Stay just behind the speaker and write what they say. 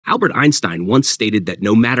Albert Einstein once stated that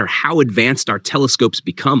no matter how advanced our telescopes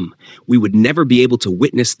become, we would never be able to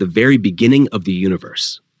witness the very beginning of the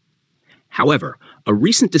universe. However, a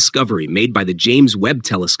recent discovery made by the James Webb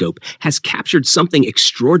Telescope has captured something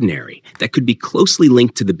extraordinary that could be closely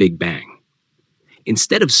linked to the Big Bang.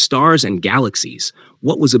 Instead of stars and galaxies,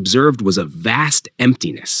 what was observed was a vast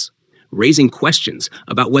emptiness, raising questions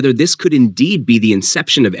about whether this could indeed be the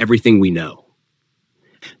inception of everything we know.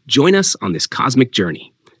 Join us on this cosmic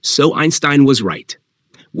journey. So Einstein was right.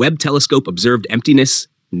 Webb telescope observed emptiness,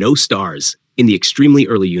 no stars, in the extremely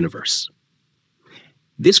early universe.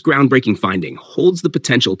 This groundbreaking finding holds the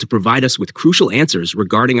potential to provide us with crucial answers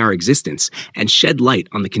regarding our existence and shed light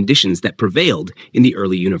on the conditions that prevailed in the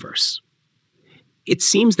early universe. It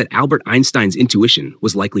seems that Albert Einstein's intuition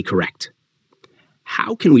was likely correct.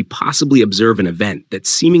 How can we possibly observe an event that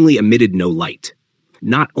seemingly emitted no light?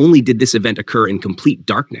 Not only did this event occur in complete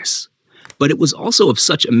darkness, but it was also of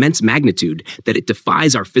such immense magnitude that it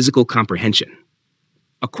defies our physical comprehension.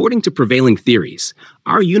 According to prevailing theories,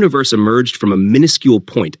 our universe emerged from a minuscule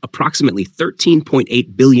point approximately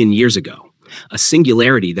 13.8 billion years ago, a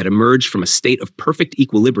singularity that emerged from a state of perfect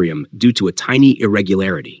equilibrium due to a tiny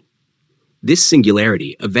irregularity. This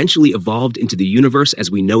singularity eventually evolved into the universe as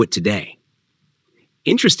we know it today.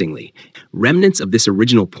 Interestingly, remnants of this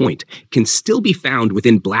original point can still be found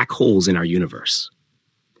within black holes in our universe.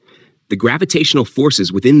 The gravitational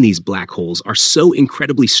forces within these black holes are so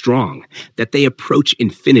incredibly strong that they approach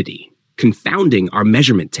infinity, confounding our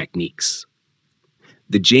measurement techniques.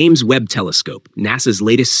 The James Webb Telescope, NASA's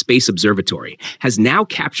latest space observatory, has now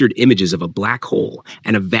captured images of a black hole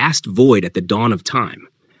and a vast void at the dawn of time,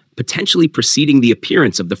 potentially preceding the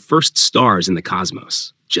appearance of the first stars in the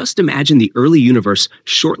cosmos. Just imagine the early universe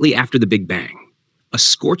shortly after the Big Bang. A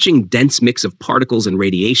scorching, dense mix of particles and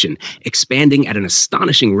radiation expanding at an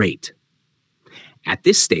astonishing rate. At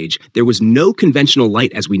this stage, there was no conventional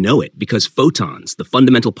light as we know it because photons, the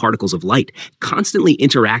fundamental particles of light, constantly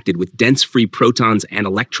interacted with dense free protons and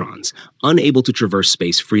electrons, unable to traverse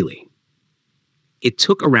space freely. It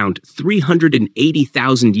took around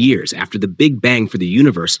 380,000 years after the Big Bang for the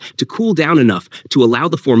universe to cool down enough to allow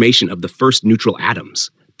the formation of the first neutral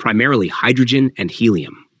atoms, primarily hydrogen and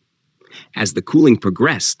helium. As the cooling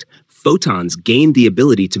progressed, photons gained the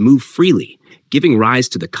ability to move freely, giving rise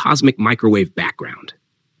to the cosmic microwave background.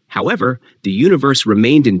 However, the universe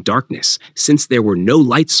remained in darkness since there were no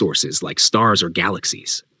light sources like stars or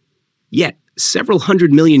galaxies. Yet, several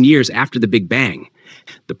hundred million years after the Big Bang,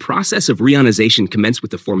 the process of reionization commenced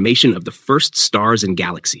with the formation of the first stars and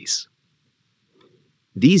galaxies.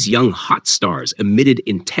 These young hot stars emitted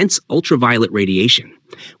intense ultraviolet radiation,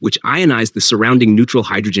 which ionized the surrounding neutral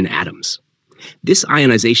hydrogen atoms. This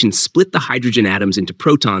ionization split the hydrogen atoms into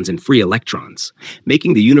protons and free electrons,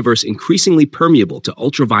 making the universe increasingly permeable to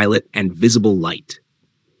ultraviolet and visible light.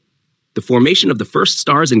 The formation of the first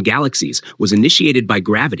stars and galaxies was initiated by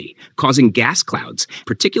gravity, causing gas clouds,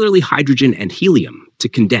 particularly hydrogen and helium, to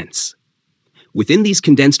condense. Within these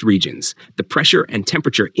condensed regions, the pressure and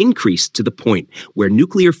temperature increased to the point where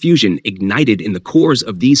nuclear fusion ignited in the cores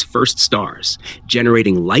of these first stars,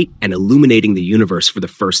 generating light and illuminating the universe for the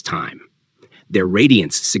first time. Their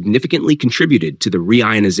radiance significantly contributed to the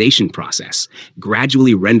reionization process,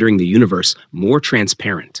 gradually rendering the universe more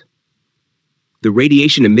transparent. The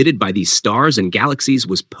radiation emitted by these stars and galaxies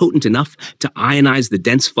was potent enough to ionize the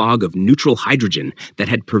dense fog of neutral hydrogen that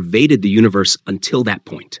had pervaded the universe until that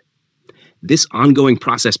point. This ongoing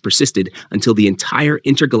process persisted until the entire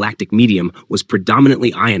intergalactic medium was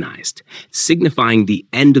predominantly ionized, signifying the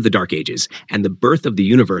end of the Dark Ages and the birth of the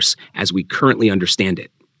universe as we currently understand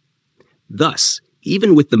it. Thus,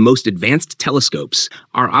 even with the most advanced telescopes,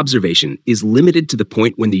 our observation is limited to the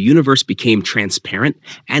point when the universe became transparent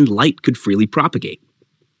and light could freely propagate.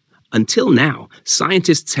 Until now,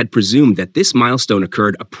 scientists had presumed that this milestone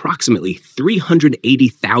occurred approximately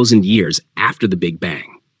 380,000 years after the Big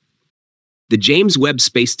Bang. The James Webb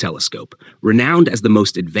Space Telescope, renowned as the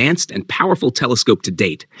most advanced and powerful telescope to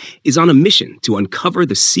date, is on a mission to uncover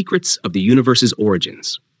the secrets of the universe's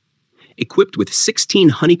origins. Equipped with 16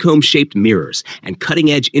 honeycomb-shaped mirrors and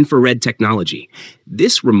cutting-edge infrared technology,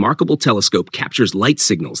 this remarkable telescope captures light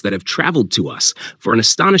signals that have traveled to us for an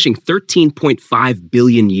astonishing 13.5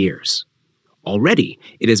 billion years. Already,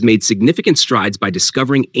 it has made significant strides by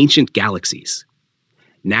discovering ancient galaxies.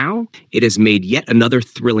 Now, it has made yet another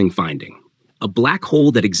thrilling finding, a black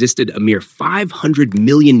hole that existed a mere 500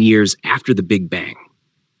 million years after the Big Bang.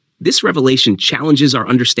 This revelation challenges our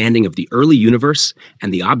understanding of the early universe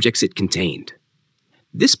and the objects it contained.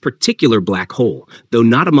 This particular black hole, though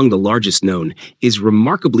not among the largest known, is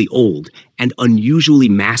remarkably old and unusually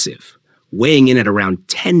massive, weighing in at around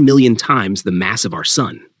 10 million times the mass of our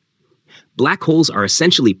sun. Black holes are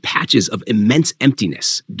essentially patches of immense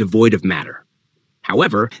emptiness, devoid of matter.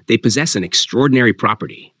 However, they possess an extraordinary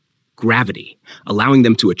property: gravity, allowing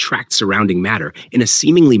them to attract surrounding matter in a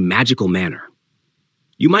seemingly magical manner.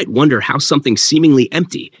 You might wonder how something seemingly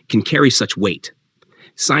empty can carry such weight.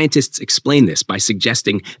 Scientists explain this by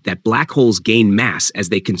suggesting that black holes gain mass as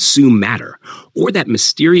they consume matter, or that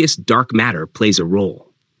mysterious dark matter plays a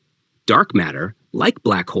role. Dark matter, like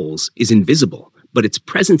black holes, is invisible, but its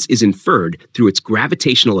presence is inferred through its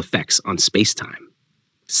gravitational effects on spacetime.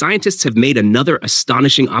 Scientists have made another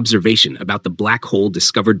astonishing observation about the black hole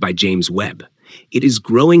discovered by James Webb. It is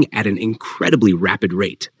growing at an incredibly rapid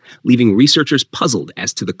rate, leaving researchers puzzled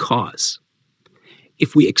as to the cause.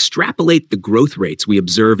 If we extrapolate the growth rates we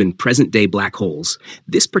observe in present-day black holes,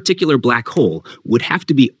 this particular black hole would have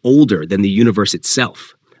to be older than the universe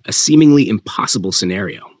itself, a seemingly impossible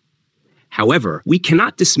scenario. However, we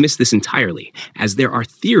cannot dismiss this entirely, as there are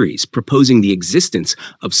theories proposing the existence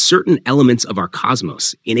of certain elements of our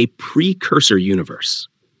cosmos in a precursor universe.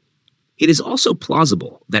 It is also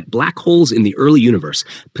plausible that black holes in the early universe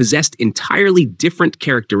possessed entirely different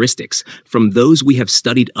characteristics from those we have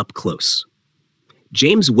studied up close.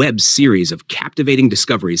 James Webb's series of captivating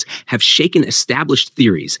discoveries have shaken established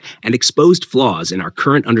theories and exposed flaws in our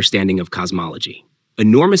current understanding of cosmology.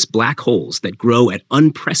 Enormous black holes that grow at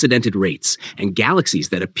unprecedented rates and galaxies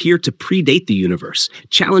that appear to predate the universe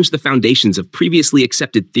challenge the foundations of previously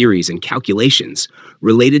accepted theories and calculations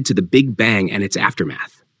related to the Big Bang and its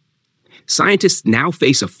aftermath. Scientists now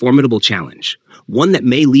face a formidable challenge, one that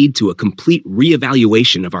may lead to a complete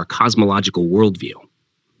reevaluation of our cosmological worldview.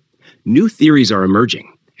 New theories are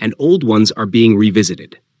emerging, and old ones are being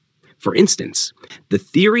revisited. For instance, the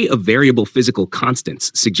theory of variable physical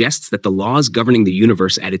constants suggests that the laws governing the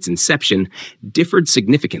universe at its inception differed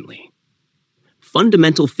significantly.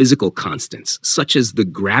 Fundamental physical constants, such as the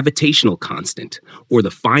gravitational constant or the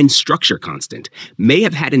fine structure constant, may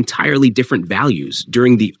have had entirely different values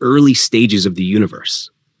during the early stages of the universe.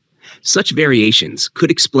 Such variations could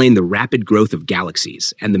explain the rapid growth of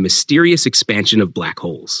galaxies and the mysterious expansion of black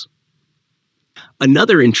holes.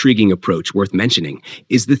 Another intriguing approach worth mentioning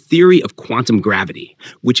is the theory of quantum gravity,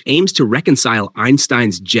 which aims to reconcile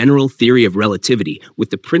Einstein's general theory of relativity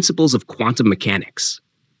with the principles of quantum mechanics.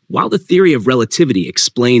 While the theory of relativity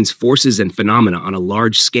explains forces and phenomena on a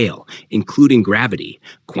large scale, including gravity,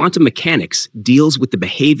 quantum mechanics deals with the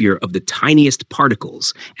behavior of the tiniest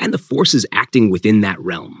particles and the forces acting within that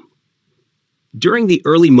realm. During the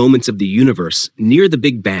early moments of the universe, near the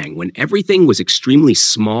Big Bang, when everything was extremely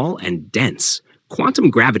small and dense, quantum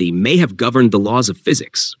gravity may have governed the laws of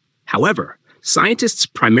physics. However, scientists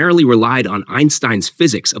primarily relied on Einstein's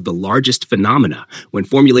physics of the largest phenomena when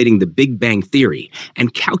formulating the Big Bang theory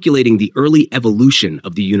and calculating the early evolution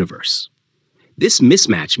of the universe. This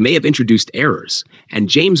mismatch may have introduced errors, and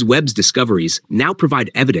James Webb's discoveries now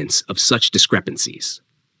provide evidence of such discrepancies.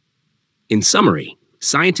 In summary,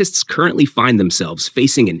 scientists currently find themselves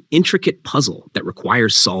facing an intricate puzzle that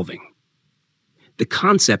requires solving. The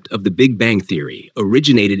concept of the Big Bang Theory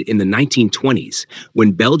originated in the 1920s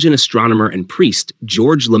when Belgian astronomer and priest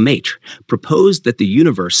Georges Lemaitre proposed that the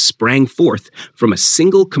universe sprang forth from a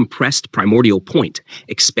single compressed primordial point,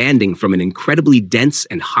 expanding from an incredibly dense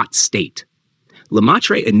and hot state.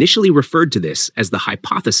 Lemaitre initially referred to this as the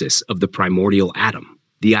hypothesis of the primordial atom.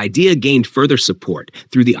 The idea gained further support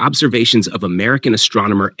through the observations of American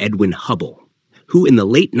astronomer Edwin Hubble, who in the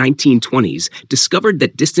late 1920s discovered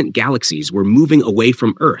that distant galaxies were moving away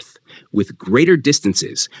from Earth, with greater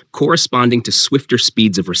distances corresponding to swifter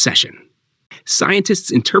speeds of recession.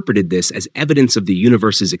 Scientists interpreted this as evidence of the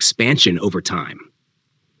universe's expansion over time.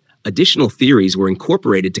 Additional theories were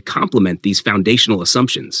incorporated to complement these foundational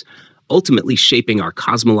assumptions, ultimately shaping our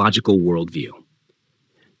cosmological worldview.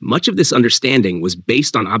 Much of this understanding was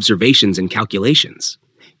based on observations and calculations.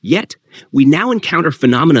 Yet, we now encounter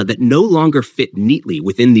phenomena that no longer fit neatly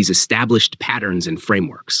within these established patterns and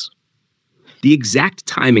frameworks. The exact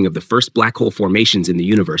timing of the first black hole formations in the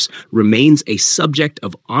universe remains a subject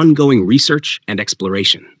of ongoing research and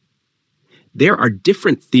exploration. There are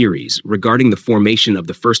different theories regarding the formation of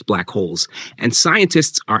the first black holes, and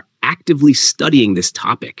scientists are actively studying this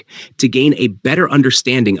topic to gain a better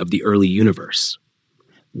understanding of the early universe.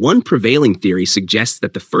 One prevailing theory suggests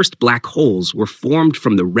that the first black holes were formed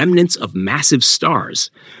from the remnants of massive stars,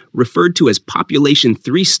 referred to as population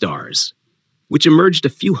 3 stars, which emerged a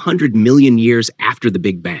few 100 million years after the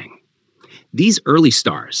Big Bang. These early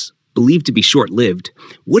stars, believed to be short-lived,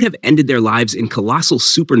 would have ended their lives in colossal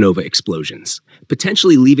supernova explosions,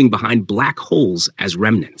 potentially leaving behind black holes as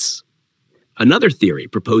remnants. Another theory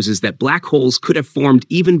proposes that black holes could have formed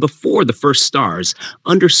even before the first stars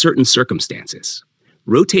under certain circumstances.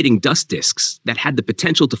 Rotating dust disks that had the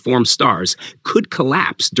potential to form stars could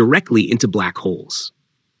collapse directly into black holes.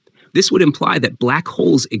 This would imply that black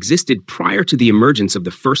holes existed prior to the emergence of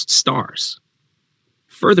the first stars.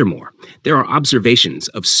 Furthermore, there are observations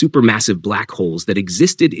of supermassive black holes that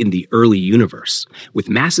existed in the early universe, with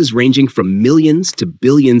masses ranging from millions to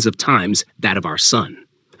billions of times that of our Sun.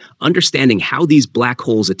 Understanding how these black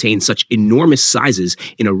holes attain such enormous sizes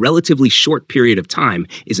in a relatively short period of time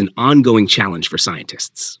is an ongoing challenge for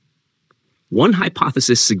scientists. One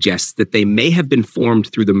hypothesis suggests that they may have been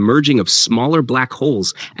formed through the merging of smaller black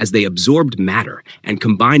holes as they absorbed matter and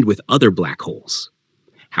combined with other black holes.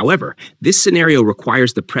 However, this scenario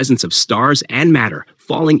requires the presence of stars and matter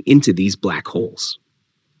falling into these black holes.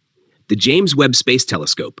 The James Webb Space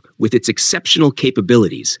Telescope, with its exceptional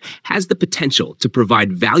capabilities, has the potential to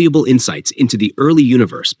provide valuable insights into the early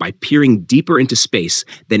universe by peering deeper into space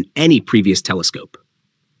than any previous telescope.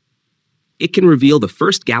 It can reveal the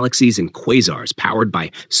first galaxies and quasars powered by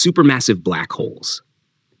supermassive black holes.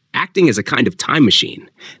 Acting as a kind of time machine,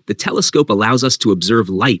 the telescope allows us to observe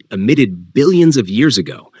light emitted billions of years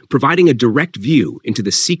ago, providing a direct view into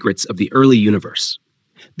the secrets of the early universe.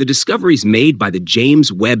 The discoveries made by the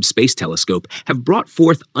James Webb Space Telescope have brought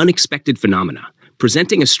forth unexpected phenomena,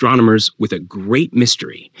 presenting astronomers with a great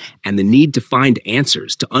mystery and the need to find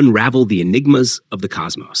answers to unravel the enigmas of the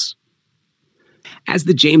cosmos. As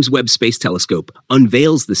the James Webb Space Telescope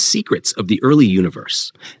unveils the secrets of the early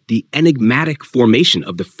universe, the enigmatic formation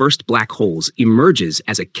of the first black holes emerges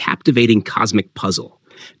as a captivating cosmic puzzle,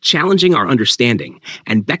 challenging our understanding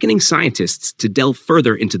and beckoning scientists to delve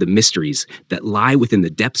further into the mysteries that lie within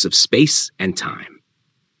the depths of space and time.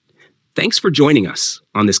 Thanks for joining us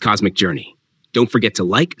on this cosmic journey. Don't forget to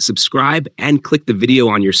like, subscribe, and click the video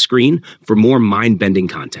on your screen for more mind-bending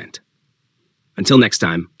content. Until next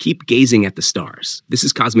time, keep gazing at the stars. This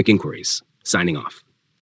is Cosmic Inquiries, signing off.